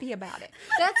be happy about it.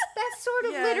 That's sort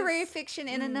of Yes. literary fiction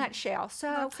in a nutshell. So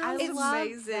That sounds I it's love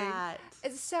amazing. that.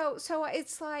 so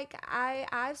it's like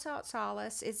I've sought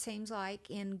solace, it seems like,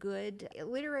 in good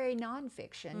literary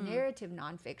nonfiction, narrative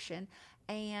nonfiction,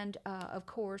 and of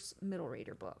course middle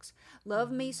reader books.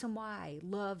 Love Me Some Why,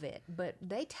 love it, but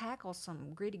they tackle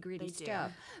some gritty They do.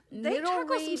 stuff. They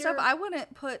tackle some stuff I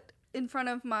wouldn't put in front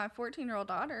of my 14-year-old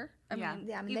daughter. I Yeah. mean,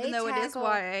 Yeah, I mean, even they though it is tackle-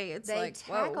 YA, it's they like,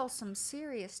 tackle whoa. some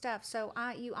serious stuff. So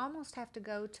you almost have to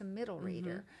go to middle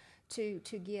reader to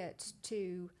get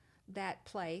to that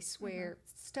place where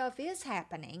stuff is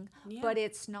happening, Yeah. but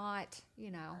it's not,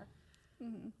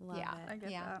 Love yeah. it. I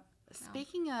get Yeah. that.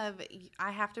 Speaking of,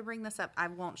 I have to bring this up. I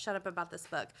won't shut up about this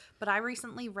book, but I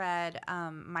recently read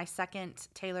my second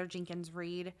Taylor Jenkins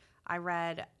read. I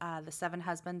read The Seven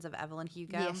Husbands of Evelyn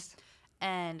Hugo. Yes.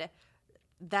 And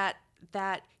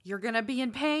that you're gonna be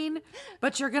in pain,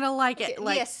 but you're gonna like it.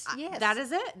 Like, Yes, yes. that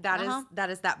is it. That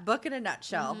is that book in a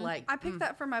nutshell. Like, I picked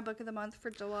that for my book of the month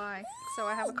for July, so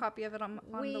I have a copy of it on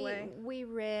the way. We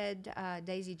read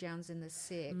Daisy Jones and the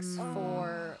Six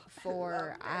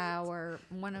for our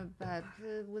one of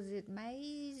was it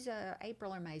May's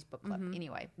April or May's book club.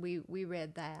 Anyway, we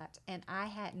read that, and I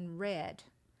hadn't read.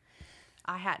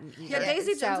 I hadn't either. Yeah,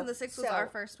 Daisy So- Jones and the Six was so- our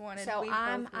first one, and So we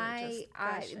I'm both were just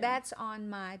gushing. that's on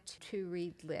my to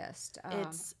read list.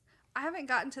 It's I haven't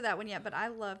gotten to that one yet, but I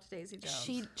loved Daisy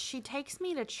Jones. she takes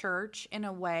me to church in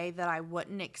a way that I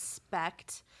wouldn't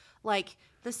expect. Like,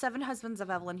 The Seven Husbands of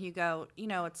Evelyn Hugo,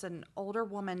 it's an older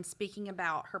woman speaking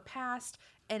about her past,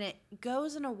 and it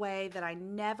goes in a way that I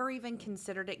never even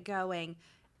considered it going,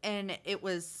 and it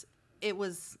was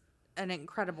an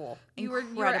incredible you were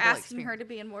incredible asking experience. her to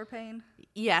be in more pain.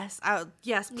 Yes,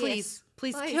 please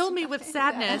Please. kill me with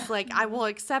sadness. Like, I will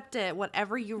accept it,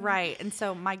 whatever you write. And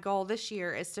so my goal this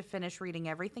year is to finish reading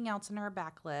everything else in her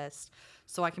backlist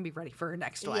so I can be ready for her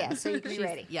next one. Yeah, so you can be She's-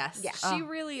 ready. Yes. Yeah. She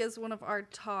really is one of our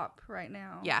top right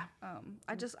now. Yeah.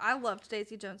 I loved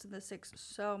Daisy Jones and the Six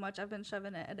so much. I've been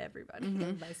shoving it at everybody.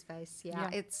 Everybody's face. Yeah,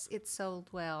 Yeah. it's sold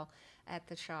well at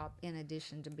the shop in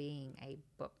addition to being a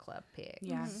book club pick.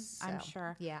 Yeah, I'm So,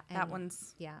 sure. Yeah, That and-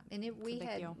 one's yeah, and a big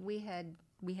deal. we had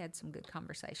some good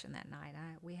conversation that night.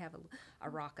 We have a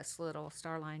raucous little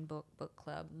Starline book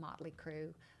club motley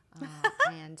crew,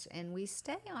 and we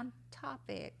stay on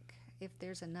topic if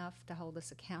there's enough to hold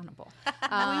us accountable.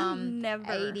 We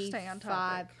never stay on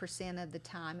topic. 85% of the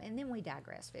time, and then we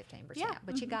digress 15%. Yeah.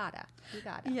 But you gotta.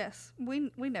 Yes,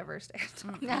 we never stay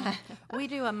on topic. we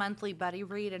do a monthly buddy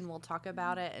read and we'll talk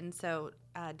about it. And so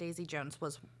Daisy Jones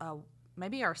was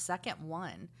maybe our second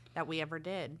one that we ever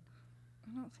did.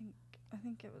 I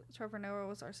think it was Trevor Noah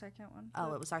was our second one.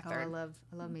 Oh, it was our Oh, I third. love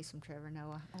me some Trevor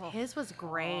Noah. Oh. His was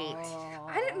great.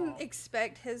 I didn't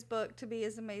expect his book to be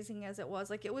as amazing as it was.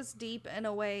 Like, it was deep in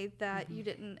a way that you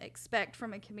didn't expect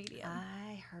from a comedian.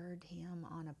 I heard him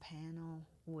on a panel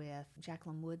with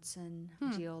Jacqueline Woodson,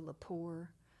 Jill Lepore,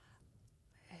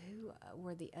 who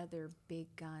were the other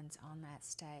big guns on that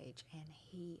stage, and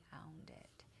he owned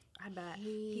it. I bet.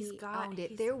 He owned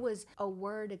it. There was a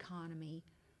word economy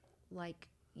like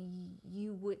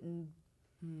you wouldn't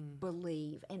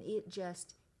believe, and it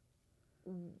just,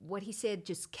 what he said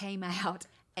just came out,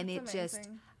 and That's it just,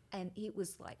 amazing. and it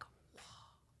was like,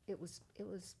 it was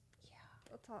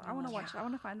That's all. I want to watch. I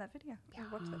want to find that video. Yeah.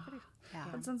 Watch that video. Yeah.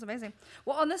 That sounds amazing.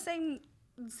 Well, on the same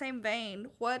vein,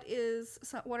 what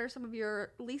are some of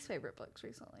your least favorite books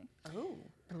recently?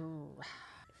 Oh.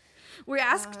 We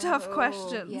ask tough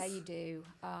questions. Yeah, you do.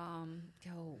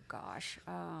 Oh gosh.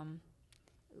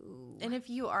 And if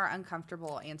you are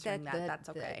uncomfortable answering that's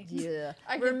okay. Yeah.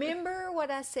 Remember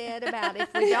what I said about if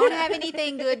we don't have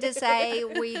anything good to say,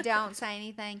 we don't say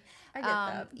anything. I get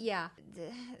that. Yeah.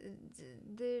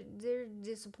 They're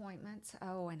disappointments.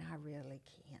 Oh, and I really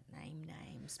can't name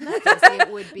names because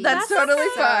it would be That's totally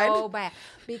so fine. bad.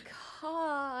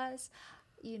 Because,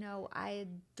 I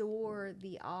adore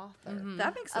the author.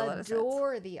 That makes a lot of sense.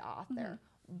 Adore the author,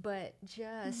 but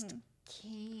just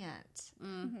can't.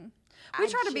 We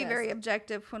try to be very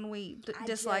objective when we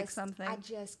dislike something. I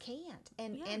just can't.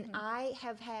 And I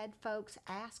have had folks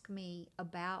ask me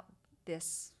about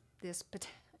this,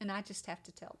 and I just have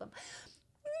to tell them,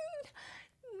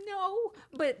 no.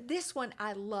 But this one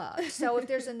I love. So if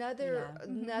there's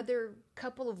another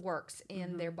couple of works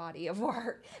in their body of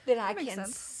work that I makes can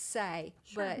sense. say,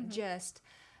 but just.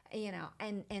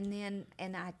 And then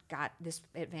I got this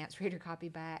advanced reader copy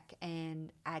back,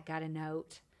 and I got a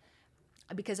note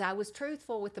because I was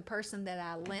truthful with the person that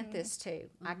I lent this to.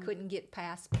 I couldn't get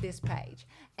past this page,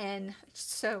 and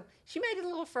so she made it a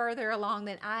little further along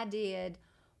than I did,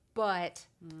 but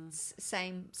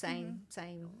same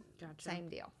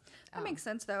deal. That makes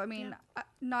sense, though. I mean,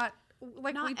 not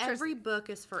like Not every book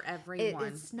is for everyone.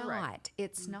 It's not. Right.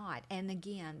 It's not. And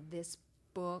again, this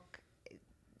book,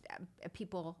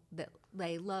 people that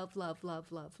they love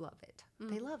it.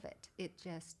 They love it. It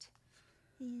just.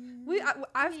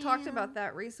 I've talked about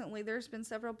that recently. There's been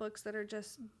several books that are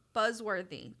just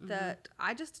buzzworthy that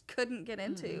I just couldn't get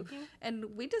into, and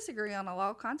we disagree on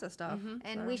all kinds of stuff.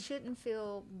 And we shouldn't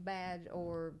feel bad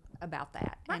or about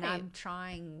that. And Right. I'm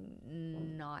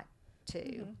trying not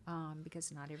to,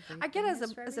 because not everything. I get is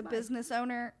as for a everybody. business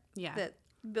owner Yeah. that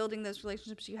building those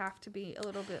relationships, you have to be a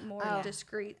little bit more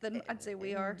discreet than I'd say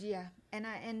we are. Yeah,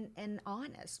 and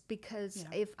honest, because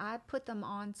if I put them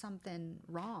on something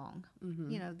wrong,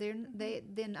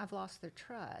 then I've lost their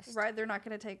trust. Right, they're not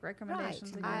going to take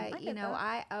recommendations again. I get that.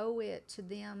 I owe it to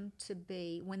them to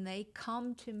be, when they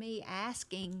come to me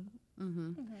asking,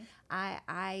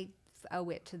 I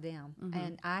owe it to them.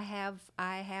 And I have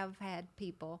had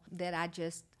people that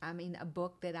a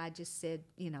book that I just said,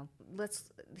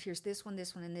 here's this one,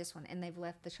 and this one, and they've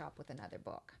left the shop with another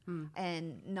book.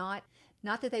 And not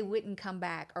that they wouldn't come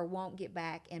back or won't get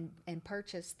back and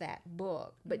purchase that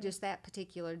book, but just that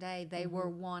particular day they were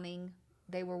wanting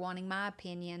my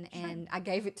opinion, and I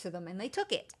gave it to them, and they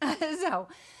took it. So,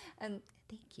 and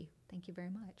thank you very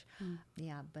much.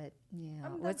 Yeah, but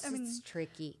it's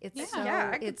tricky. It's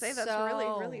I could say that's really,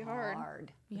 really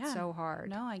hard. Yeah. It's so hard.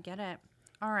 No, I get it.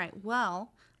 All right.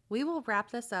 Well, we will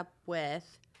wrap this up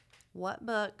with what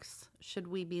books should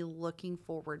we be looking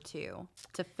forward to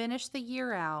finish the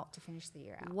year out?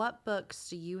 What books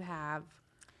do you have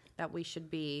that we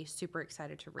should be super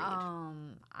excited to read?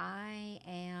 I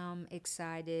am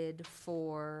excited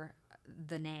for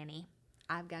The Nanny.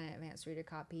 I've got an advanced reader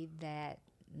copy that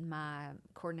my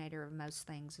coordinator of most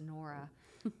things, Nora,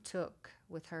 took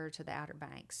with her to the Outer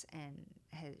Banks, and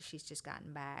she's just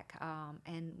gotten back.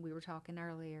 And we were talking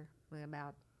earlier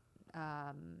about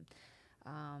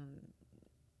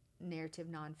narrative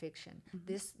nonfiction.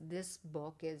 This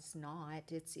book is not.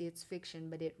 It's fiction,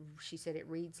 but she said it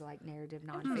reads like narrative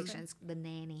nonfiction. It's The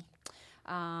Nanny,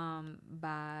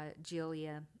 by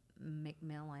Julia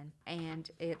McMillan, and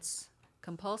it's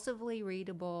compulsively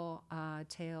readable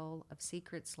tale of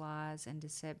secrets, lies, and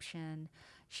deception.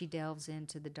 She delves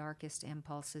into the darkest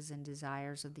impulses and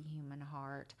desires of the human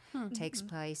heart. Takes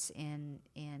place in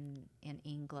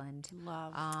England.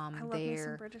 Love. I love me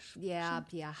some British. Yeah.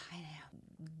 I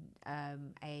know.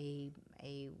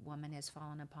 A woman has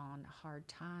fallen upon hard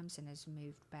times and has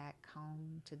moved back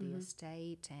home to the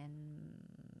estate, and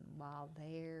while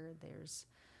there's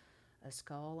a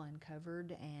skull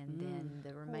uncovered, and then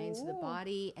the remains of the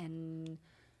body, and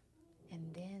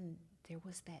then there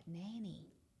was that nanny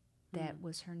that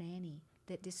was her nanny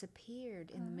that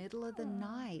disappeared in the middle of the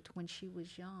night when she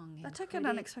was young. That And took could an it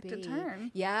unexpected be-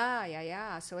 turn.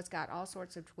 Yeah. So it's got all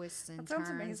sorts of twists and That sounds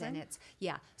turns, amazing. and it's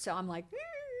so I'm like,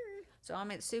 So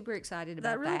I'm super excited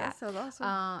That about really that. sounds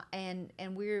awesome. And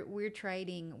we're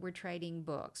trading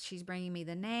books. She's bringing me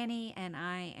The Nanny, and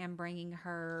I am bringing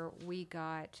her. We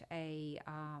got a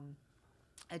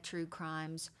true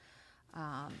crimes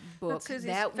book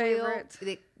Susie's favorite.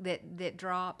 that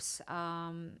drops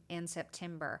in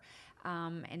September.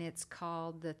 And it's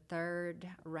called The Third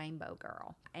Rainbow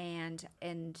Girl, and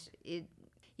it,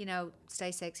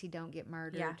 Stay Sexy, Don't Get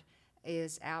Murdered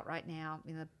is out right now.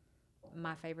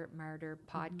 My Favorite Murder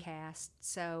podcast.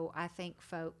 So I think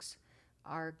folks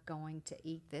are going to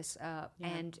eat this up,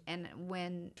 and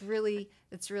when really,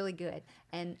 it's really good.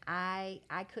 And I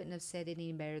couldn't have said it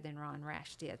any better than Ron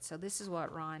Rash did. So this is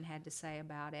what Ron had to say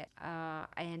about it.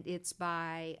 And it's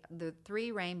by The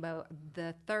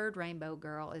Third Rainbow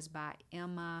Girl is by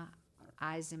Emma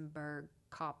Eisenberg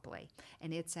Copley,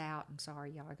 and it's out. I'm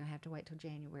sorry, y'all are gonna have to wait till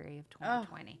January of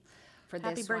 2020. For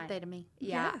Happy this birthday one. to me.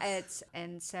 Yeah, Yes.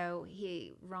 and so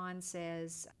Ron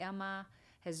says Emma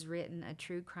has written a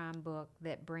true crime book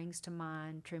that brings to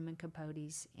mind Truman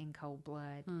Capote's In Cold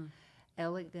Blood.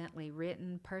 Elegantly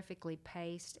written, perfectly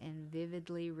paced, and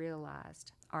vividly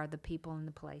realized are the people and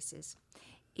the places.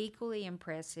 Equally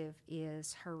impressive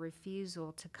is her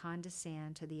refusal to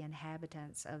condescend to the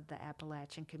inhabitants of the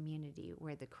Appalachian community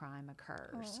where the crime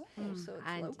occurs. Oh, so it's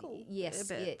And local. yes,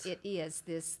 a bit. it is.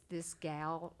 This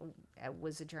gal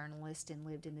was a journalist and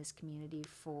lived in this community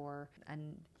for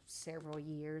several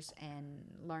years and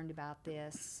learned about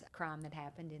this crime that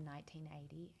happened in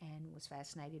 1980 and was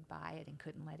fascinated by it and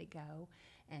couldn't let it go,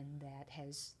 and that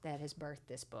has birthed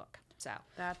this book. So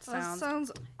That That sounds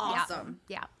sounds awesome.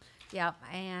 yeah,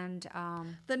 and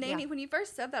The Nanny, when you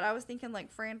first said that, I was thinking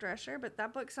like Fran Drescher, but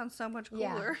that book sounds so much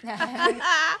cooler. Imagine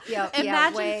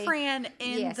Fran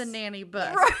in Yes. the Nanny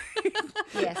book.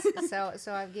 Yes.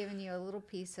 So I've given you a little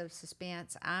piece of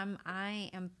suspense. I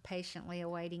am patiently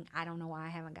awaiting. I don't know why I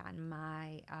haven't gotten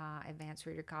my advanced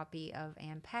reader copy of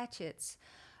Ann Patchett's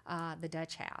The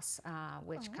Dutch House,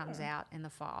 which comes out in the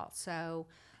fall. So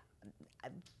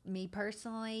me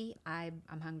personally, I'm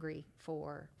hungry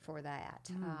for that.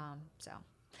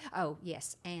 Oh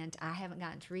yes, and I haven't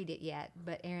gotten to read it yet,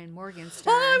 but Erin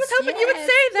Morgenstern. Oh, I was hoping you would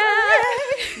say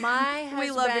that. My husband,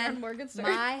 We love Erin Morgenstern.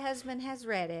 My husband has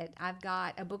read it. I've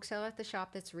got a bookseller at the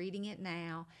shop that's reading it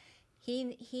now.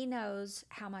 He knows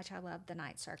how much I love The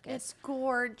Night Circus. It's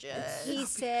gorgeous. He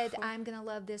said, "I'm going to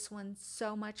love this one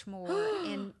so much more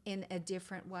in a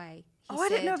different way." He I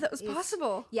didn't know said that was it's-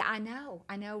 possible. Yeah, I know,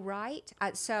 right?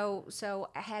 So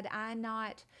had I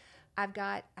not, I've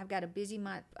got a busy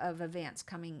month of events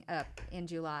coming up in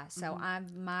July, so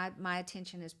my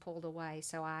attention is pulled away.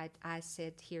 So I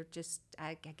said, here,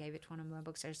 I gave it to one of my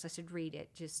booksellers. I said, read it,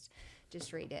 just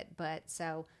read it. But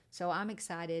so I'm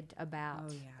excited about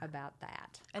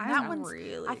that. And I'm that one's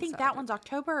really I think excited. that one's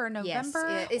October or November.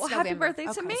 Yes, it's Well, November. happy birthday to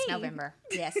Okay, me. It's November.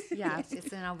 Yes,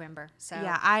 it's in November. So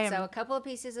Yeah, I am- So a couple of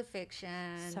pieces of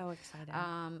fiction. So excited.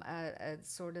 A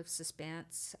sort of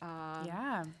suspense.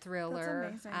 Yeah. Thriller.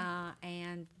 amazing.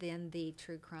 And then the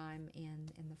true crime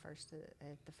in the first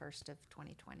of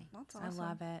 2020. That's I awesome.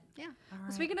 love it. Yeah. All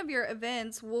right. Speaking of your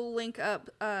events, we'll link up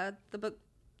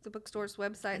the bookstore's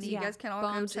website so you Yeah. guys can all go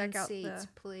Bums check and out seats,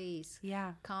 the. please.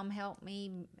 Yeah. Come help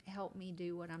me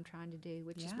do what I'm trying to do,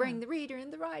 which is Yeah. bring the reader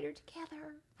and the writer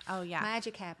together. Oh yeah.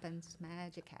 Magic happens.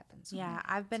 Yeah,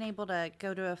 I've been able to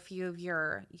go to a few of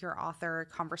your author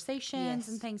conversations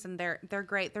and Yes. things, and they're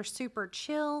great. They're super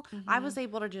chill. I was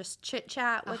able to just chit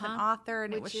chat with an Uh-huh. author,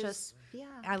 and it was Which is- just yeah.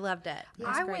 I loved it. It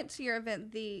was I great. went to your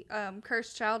event, the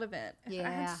Cursed Child event. I Yeah.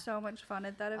 had so much fun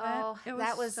at that event. Oh,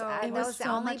 that was so that It was was the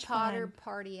so only much Potter fun.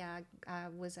 party I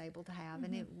was able to have,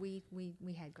 and we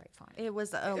had great fun. It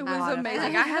was a It lot was of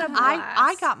amazing. fun. I had a I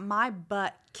blast. got my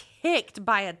butt kicked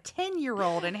by a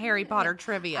 10-year-old in Harry Potter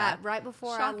trivia. Right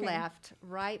before Shocking.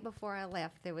 I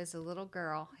left, there was a little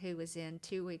girl who was in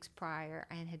 2 weeks prior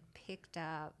and had picked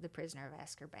up The Prisoner of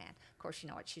Azkaban. Of course, you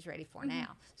know what she's ready for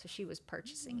now, so she was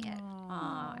purchasing it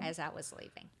as I was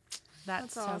leaving.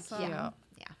 That's so awesome. cute. Yeah.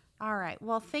 All right.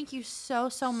 Well, thank you so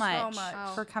much,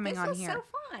 much. for coming this on was here. so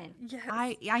fun. Yes.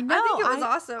 I know. I think it was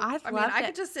awesome. I've I mean, loved I it.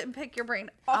 could just sit and pick your brain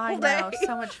all I know, day.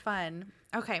 so much fun.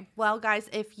 Okay, well, guys,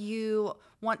 if you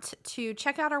want to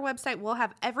check out our website, we'll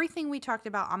have everything we talked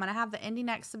about. I'm going to have the Indie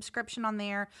Next subscription on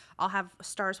there. I'll have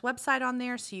Star's website on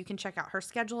there so you can check out her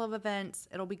schedule of events.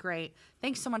 It'll be great.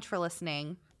 Thanks so much for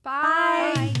listening.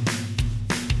 Bye. Bye.